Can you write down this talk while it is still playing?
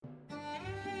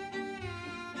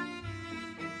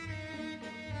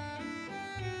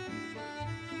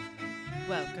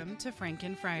Welcome to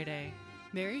Franken Friday,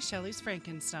 Mary Shelley's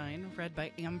Frankenstein, read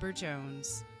by Amber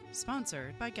Jones.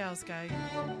 Sponsored by Gals Guide.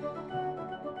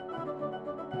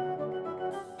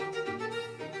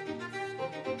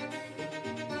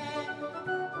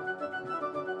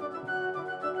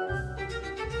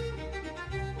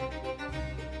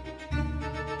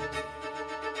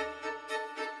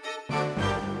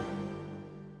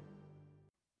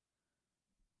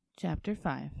 Chapter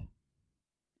 5.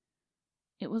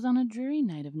 It was on a dreary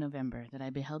night of November that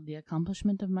I beheld the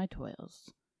accomplishment of my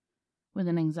toils. With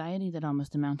an anxiety that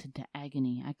almost amounted to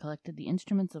agony, I collected the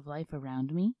instruments of life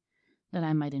around me, that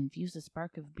I might infuse a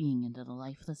spark of being into the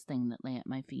lifeless thing that lay at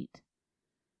my feet.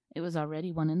 It was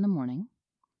already 1 a.m.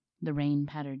 The rain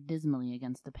pattered dismally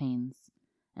against the panes,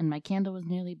 and my candle was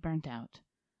nearly burnt out,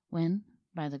 when,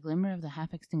 by the glimmer of the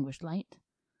half-extinguished light,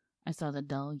 I saw the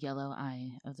dull yellow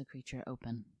eye of the creature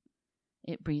open.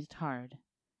 It breathed hard,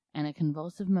 and a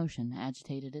convulsive motion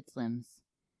agitated its limbs.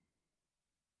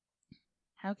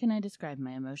 How can I describe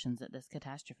my emotions at this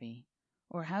catastrophe,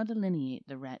 or how delineate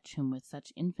the wretch whom with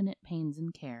such infinite pains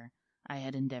and care I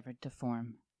had endeavored to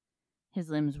form? His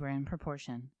limbs were in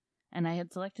proportion, and I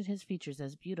had selected his features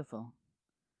as beautiful.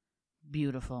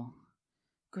 Beautiful!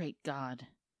 Great God!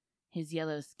 His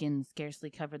yellow skin scarcely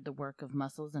covered the work of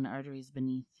muscles and arteries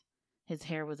beneath. His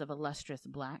hair was of a lustrous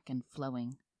black and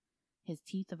flowing. His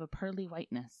teeth of a pearly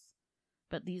whiteness,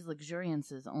 but these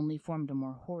luxuriances only formed a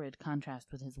more horrid contrast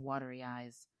with his watery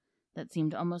eyes, that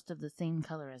seemed almost of the same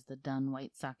color as the dun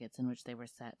white sockets in which they were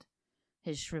set,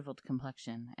 his shriveled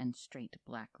complexion, and straight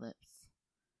black lips.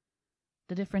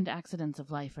 The different accidents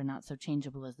of life are not so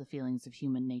changeable as the feelings of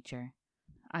human nature.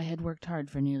 I had worked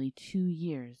hard for nearly 2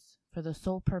 years, for the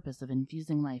sole purpose of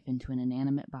infusing life into an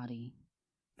inanimate body.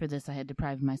 For this I had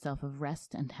deprived myself of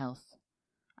rest and health.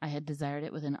 I had desired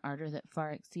it with an ardor that far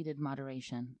exceeded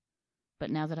moderation, but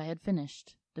now that I had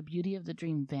finished, the beauty of the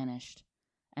dream vanished,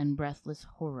 and breathless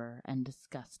horror and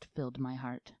disgust filled my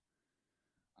heart.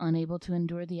 Unable to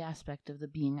endure the aspect of the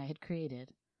being I had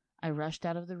created, I rushed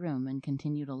out of the room and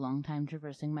continued a long time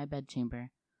traversing my bedchamber,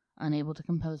 unable to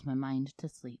compose my mind to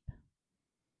sleep.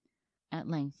 At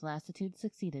length lassitude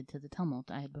succeeded to the tumult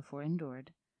I had before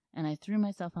endured, and I threw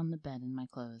myself on the bed in my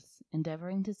clothes,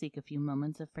 endeavoring to seek a few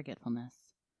moments of forgetfulness.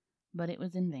 But it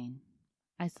was in vain.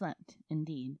 I slept,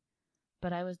 indeed,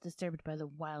 but I was disturbed by the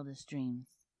wildest dreams.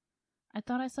 I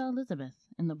thought I saw Elizabeth,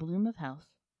 in the bloom of health,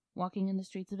 walking in the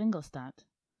streets of Ingolstadt.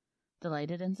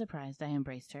 Delighted and surprised, I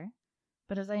embraced her,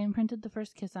 but as I imprinted the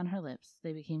first kiss on her lips,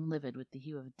 they became livid with the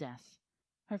hue of death.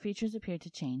 Her features appeared to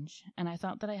change, and I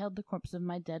thought that I held the corpse of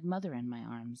my dead mother in my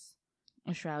arms.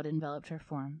 A shroud enveloped her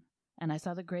form, and I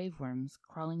saw the grave worms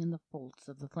crawling in the folds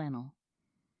of the flannel.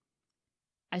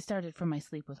 I started from my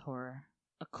sleep with horror.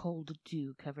 A cold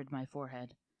dew covered my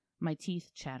forehead, my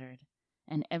teeth chattered,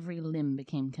 and every limb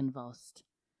became convulsed,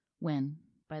 when,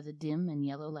 by the dim and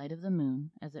yellow light of the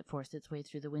moon, as it forced its way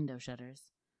through the window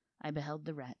shutters, I beheld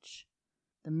the wretch,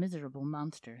 the miserable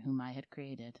monster whom I had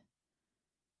created.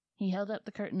 He held up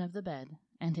the curtain of the bed,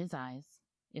 and his eyes,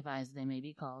 if eyes they may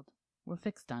be called, were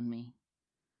fixed on me.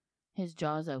 His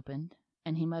jaws opened,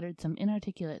 and he muttered some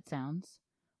inarticulate sounds,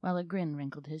 while a grin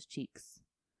wrinkled his cheeks.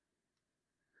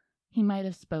 He might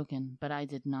have spoken, but I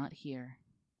did not hear.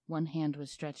 One hand was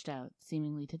stretched out,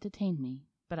 seemingly to detain me,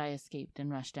 but I escaped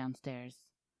and rushed downstairs.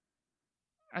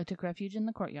 I took refuge in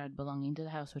the courtyard belonging to the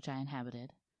house which I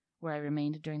inhabited, where I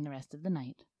remained during the rest of the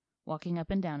night, walking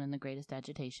up and down in the greatest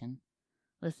agitation,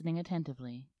 listening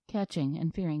attentively, catching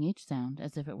and fearing each sound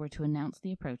as if it were to announce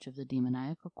the approach of the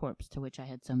demoniacal corpse to which I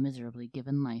had so miserably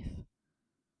given life.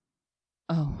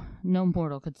 Oh, no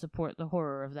mortal could support the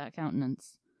horror of that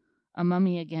countenance. A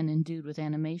mummy again endued with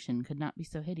animation could not be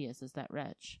so hideous as that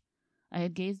wretch. I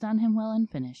had gazed on him well and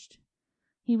finished.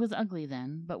 He was ugly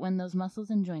then, but when those muscles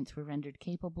and joints were rendered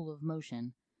capable of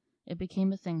motion, it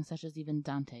became a thing such as even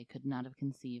Dante could not have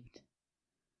conceived.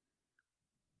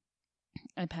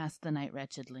 I passed the night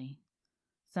wretchedly.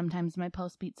 Sometimes my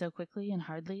pulse beat so quickly and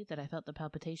hardly that I felt the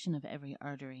palpitation of every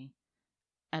artery.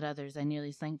 At others I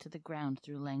nearly sank to the ground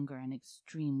through languor and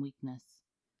extreme weakness.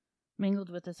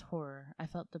 Mingled with this horror, I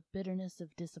felt the bitterness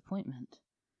of disappointment.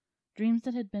 Dreams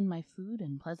that had been my food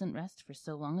and pleasant rest for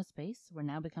so long a space were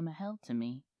now become a hell to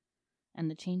me, and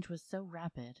the change was so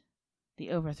rapid, the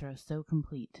overthrow so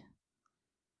complete.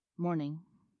 Morning,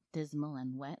 dismal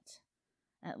and wet,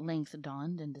 at length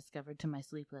dawned and discovered to my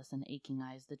sleepless and aching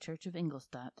eyes the church of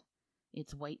Ingolstadt,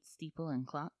 its white steeple and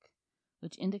clock,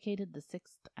 which indicated the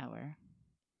 6th hour.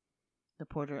 The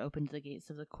porter opened the gates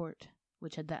of the court,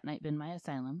 which had that night been my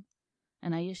asylum,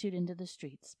 and I issued into the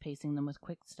streets, pacing them with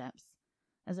quick steps,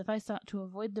 as if I sought to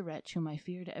avoid the wretch whom I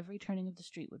feared every turning of the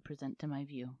street would present to my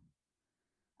view.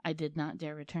 I did not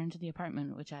dare return to the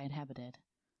apartment which I inhabited,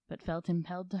 but felt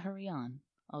impelled to hurry on,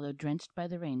 although drenched by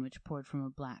the rain which poured from a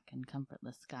black and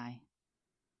comfortless sky.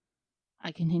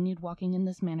 I continued walking in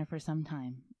this manner for some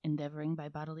time, endeavoring by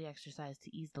bodily exercise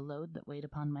to ease the load that weighed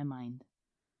upon my mind.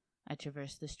 I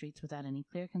traversed the streets without any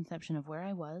clear conception of where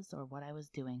I was or what I was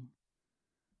doing.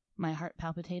 My heart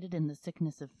palpitated in the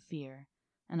sickness of fear,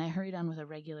 and I hurried on with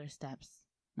irregular steps,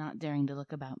 not daring to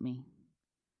look about me.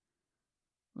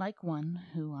 Like one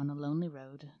who, on a lonely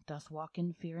road, doth walk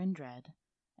in fear and dread,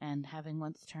 and, having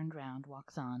once turned round,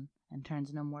 walks on, and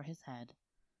turns no more his head,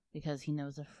 because he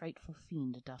knows a frightful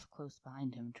fiend doth close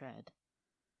behind him tread.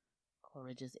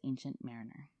 Coleridge's Ancient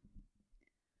Mariner.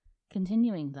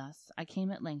 Continuing thus, I came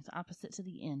at length opposite to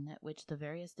the inn at which the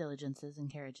various diligences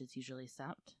and carriages usually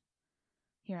stopped.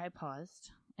 Here I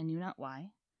paused, I knew not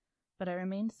why, but I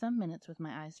remained some minutes with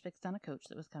my eyes fixed on a coach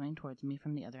that was coming towards me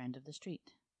from the other end of the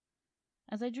street.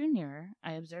 As I drew nearer,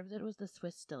 I observed that it was the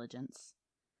Swiss diligence.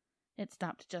 It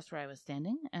stopped just where I was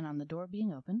standing, and on the door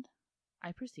being opened,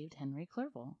 I perceived Henry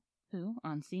Clerval, who,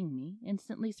 on seeing me,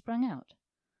 instantly sprung out.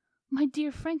 "My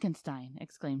dear Frankenstein,"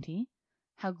 exclaimed he,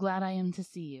 "how glad I am to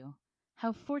see you!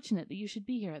 How fortunate that you should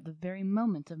be here at the very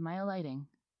moment of my alighting!"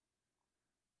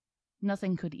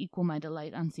 Nothing could equal my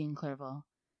delight on seeing Clerval.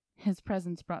 His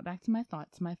presence brought back to my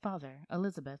thoughts my father,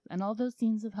 Elizabeth, and all those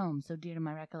scenes of home so dear to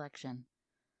my recollection.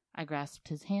 I grasped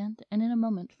his hand, and in a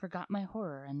moment forgot my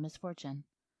horror and misfortune.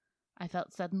 I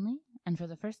felt suddenly, and for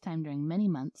the first time during many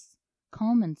months,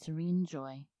 calm and serene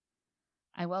joy.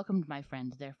 I welcomed my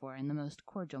friend, therefore, in the most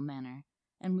cordial manner,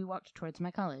 and we walked towards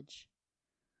my college.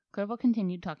 Clerval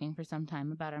continued talking for some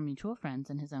time about our mutual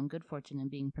friends and his own good fortune in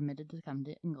being permitted to come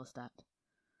to Ingolstadt.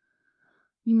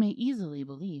 "You may easily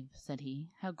believe," said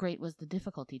he, "how great was the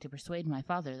difficulty to persuade my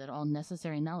father that all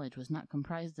necessary knowledge was not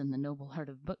comprised in the noble art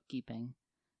of bookkeeping.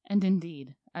 And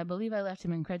indeed, I believe I left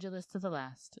him incredulous to the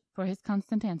last, for his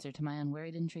constant answer to my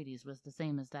unwearied entreaties was the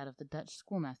same as that of the Dutch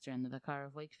schoolmaster in the Vicar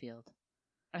of Wakefield.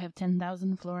 I have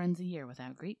 10,000 florins a year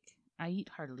without Greek. I eat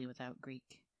heartily without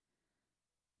Greek."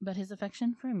 But his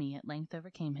affection for me at length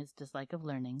overcame his dislike of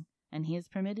learning, and he has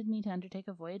permitted me to undertake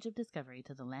a voyage of discovery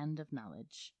to the land of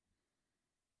knowledge.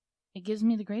 It gives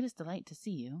me the greatest delight to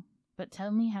see you, but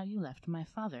tell me how you left my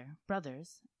father,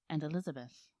 brothers, and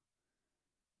Elizabeth.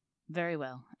 "Very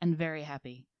well, and very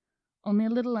happy, only a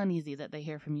little uneasy that they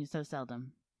hear from you so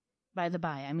seldom. By the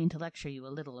by, I mean to lecture you a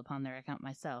little upon their account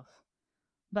myself.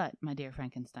 But, my dear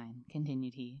Frankenstein,"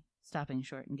 continued he, stopping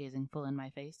short and gazing full in my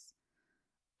face,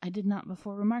 "I did not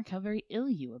before remark how very ill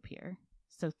you appear,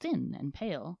 so thin and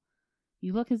pale.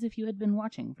 You look as if you had been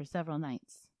watching for several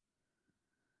nights."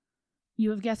 "You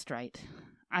have guessed right.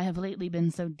 I have lately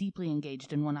been so deeply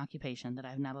engaged in one occupation that I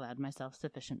have not allowed myself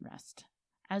sufficient rest,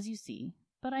 as you see,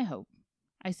 but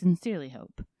I sincerely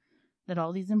hope, that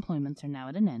all these employments are now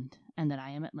at an end, and that I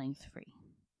am at length free."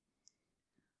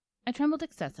 I trembled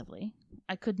excessively.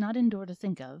 I could not endure to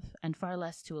think of, and far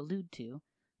less to allude to,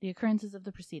 the occurrences of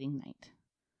the preceding night.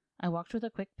 I walked with a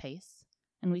quick pace,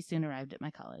 and we soon arrived at my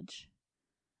college.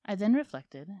 I then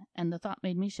reflected, and the thought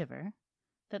made me shiver,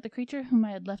 that the creature whom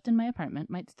I had left in my apartment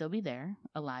might still be there,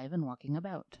 alive and walking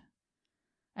about.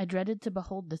 I dreaded to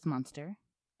behold this monster,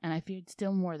 and I feared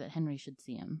still more that Henry should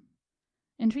see him.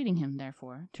 Entreating him,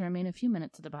 therefore, to remain a few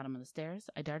minutes at the bottom of the stairs,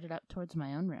 I darted up towards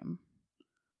my own room.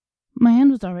 My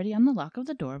hand was already on the lock of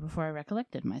the door before I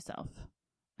recollected myself.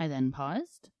 I then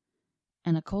paused,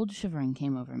 and a cold shivering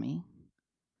came over me.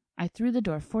 I threw the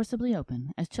door forcibly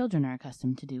open, as children are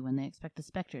accustomed to do when they expect a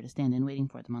spectre to stand in waiting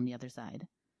for them on the other side,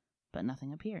 but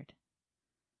nothing appeared.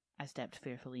 I stepped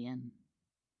fearfully in.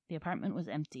 The apartment was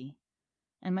empty,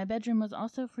 and my bedroom was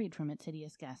also freed from its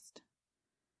hideous guest.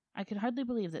 I could hardly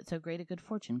believe that so great a good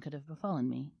fortune could have befallen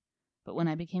me, but when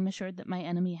I became assured that my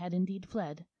enemy had indeed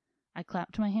fled, I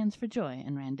clapped my hands for joy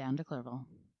and ran down to Clerval.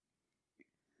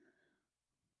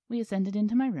 We ascended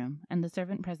into my room, and the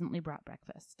servant presently brought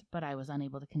breakfast, but I was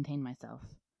unable to contain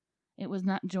myself. It was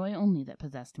not joy only that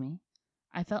possessed me.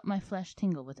 I felt my flesh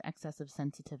tingle with excess of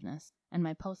sensitiveness, and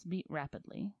my pulse beat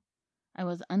rapidly. I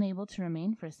was unable to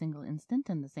remain for a single instant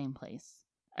in the same place.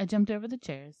 I jumped over the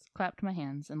chairs, clapped my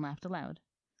hands, and laughed aloud.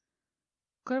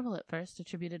 Clerval at first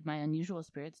attributed my unusual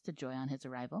spirits to joy on his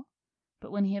arrival,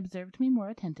 but when he observed me more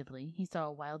attentively, he saw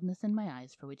a wildness in my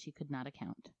eyes for which he could not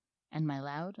account, and my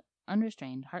loud,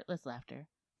 unrestrained, heartless laughter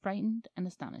frightened and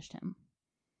astonished him.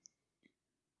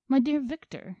 "My dear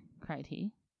Victor," cried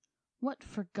he, "what,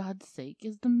 for God's sake,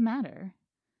 is the matter?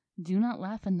 Do not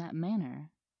laugh in that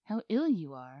manner. How ill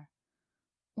you are!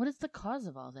 What is the cause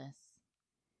of all this?"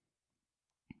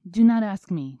 "Do not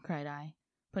ask me," cried I,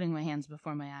 putting my hands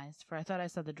before my eyes, for I thought I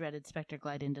saw the dreaded spectre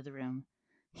glide into the room.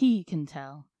 He can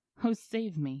tell. Oh,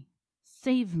 save me!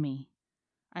 Save me!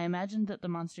 I imagined that the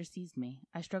monster seized me.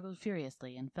 I struggled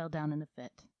furiously and fell down in a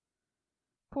fit.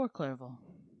 Poor Clerval!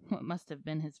 What must have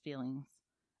been his feelings?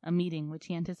 A meeting which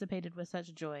he anticipated with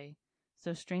such joy,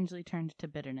 so strangely turned to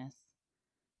bitterness.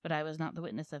 But I was not the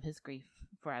witness of his grief,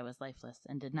 for I was lifeless,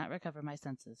 and did not recover my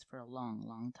senses for a long,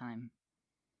 long time.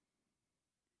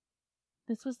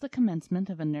 This was the commencement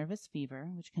of a nervous fever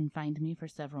which confined me for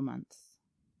several months.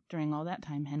 During all that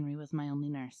time Henry was my only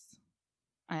nurse.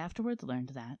 I afterwards learned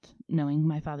that, knowing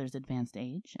my father's advanced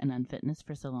age and unfitness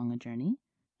for so long a journey,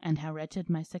 and how wretched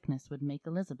my sickness would make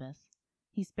Elizabeth,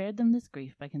 he spared them this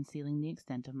grief by concealing the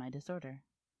extent of my disorder.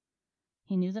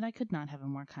 He knew that I could not have a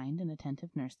more kind and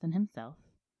attentive nurse than himself,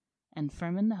 and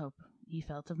firm in the hope he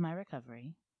felt of my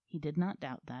recovery, he did not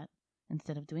doubt that,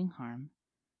 instead of doing harm,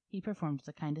 he performed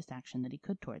the kindest action that he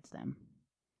could towards them.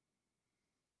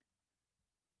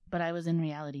 But I was in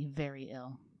reality very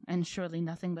ill, and surely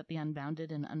nothing but the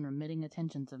unbounded and unremitting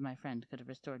attentions of my friend could have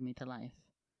restored me to life.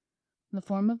 The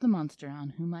form of the monster on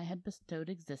whom I had bestowed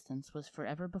existence was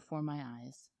forever before my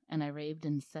eyes, and I raved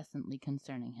incessantly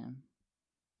concerning him.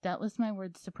 Doubtless my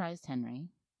words surprised Henry.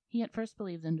 He at first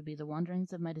believed them to be the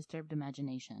wanderings of my disturbed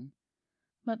imagination,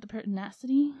 but the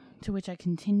pertinacity to which I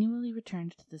continually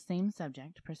returned to the same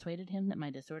subject persuaded him that my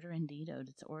disorder indeed owed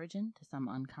its origin to some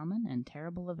uncommon and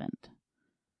terrible event.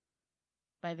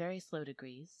 By very slow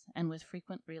degrees, and with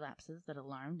frequent relapses that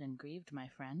alarmed and grieved my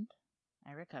friend,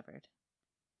 I recovered.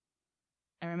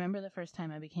 I remember the first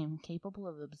time I became capable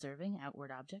of observing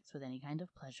outward objects with any kind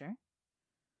of pleasure.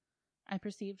 I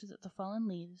perceived that the fallen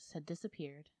leaves had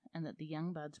disappeared, and that the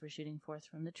young buds were shooting forth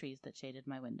from the trees that shaded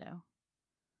my window.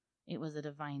 It was a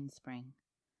divine spring,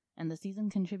 and the season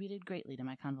contributed greatly to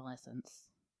my convalescence.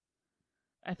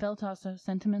 I felt also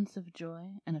sentiments of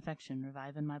joy and affection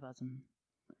revive in my bosom.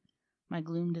 My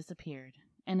gloom disappeared,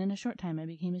 and in a short time I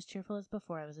became as cheerful as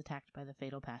before I was attacked by the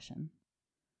fatal passion.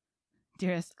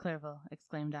 "Dearest Clerval,"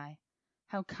 exclaimed I,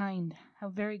 "how kind, how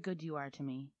very good you are to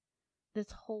me!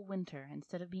 This whole winter,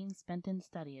 instead of being spent in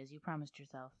study, as you promised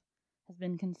yourself, has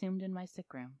been consumed in my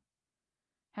sick room.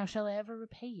 How shall I ever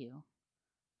repay you?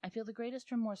 I feel the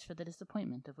greatest remorse for the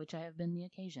disappointment of which I have been the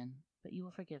occasion, but you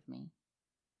will forgive me."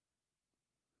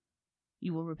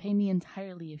 "You will repay me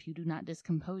entirely if you do not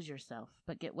discompose yourself,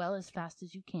 but get well as fast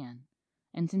as you can,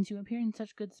 and since you appear in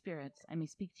such good spirits, I may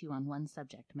speak to you on one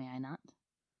subject, may I not?"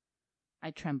 I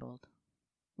trembled.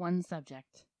 One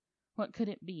subject. What could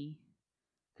it be?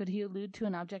 Could he allude to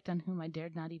an object on whom I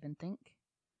dared not even think?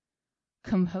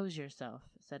 "Compose yourself,"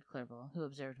 said Clerval, who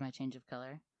observed my change of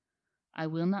color. "I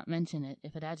will not mention it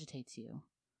if it agitates you,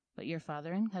 but your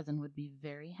father and cousin would be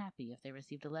very happy if they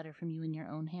received a letter from you in your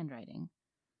own handwriting.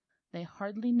 They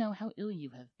hardly know how ill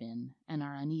you have been, and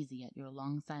are uneasy at your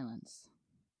long silence."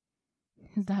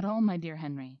 "Is that all, my dear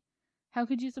Henry? How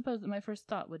could you suppose that my first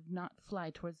thought would not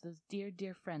fly towards those dear,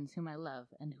 dear friends whom I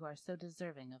love, and who are so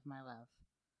deserving of my love?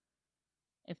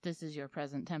 If this is your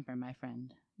present temper, my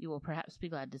friend, you will perhaps be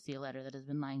glad to see a letter that has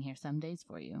been lying here some days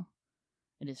for you.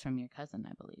 It is from your cousin,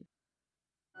 I believe."